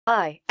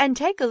Hi, and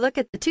take a look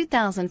at the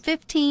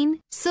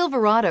 2015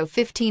 Silverado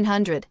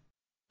 1500.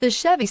 The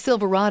Chevy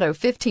Silverado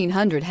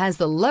 1500 has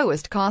the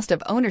lowest cost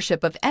of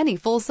ownership of any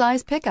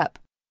full-size pickup.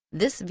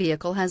 This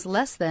vehicle has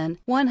less than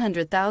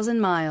 100,000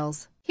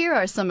 miles. Here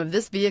are some of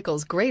this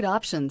vehicle's great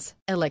options: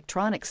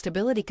 electronic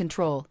stability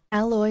control,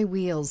 alloy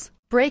wheels,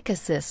 brake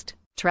assist,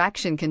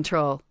 traction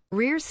control,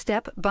 rear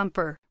step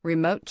bumper,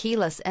 remote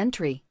keyless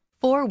entry,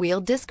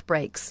 four-wheel disc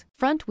brakes,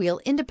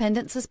 front-wheel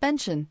independent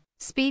suspension,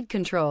 speed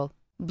control,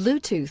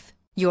 Bluetooth.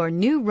 Your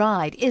new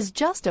ride is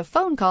just a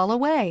phone call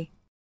away.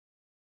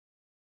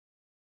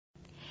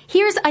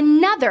 Here's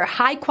another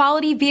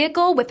high-quality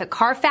vehicle with a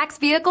Carfax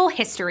Vehicle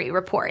History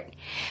Report.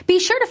 Be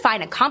sure to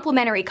find a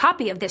complimentary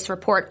copy of this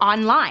report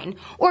online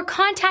or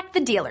contact the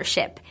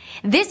dealership.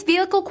 This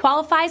vehicle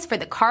qualifies for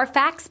the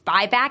Carfax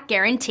Buyback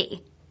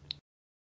Guarantee.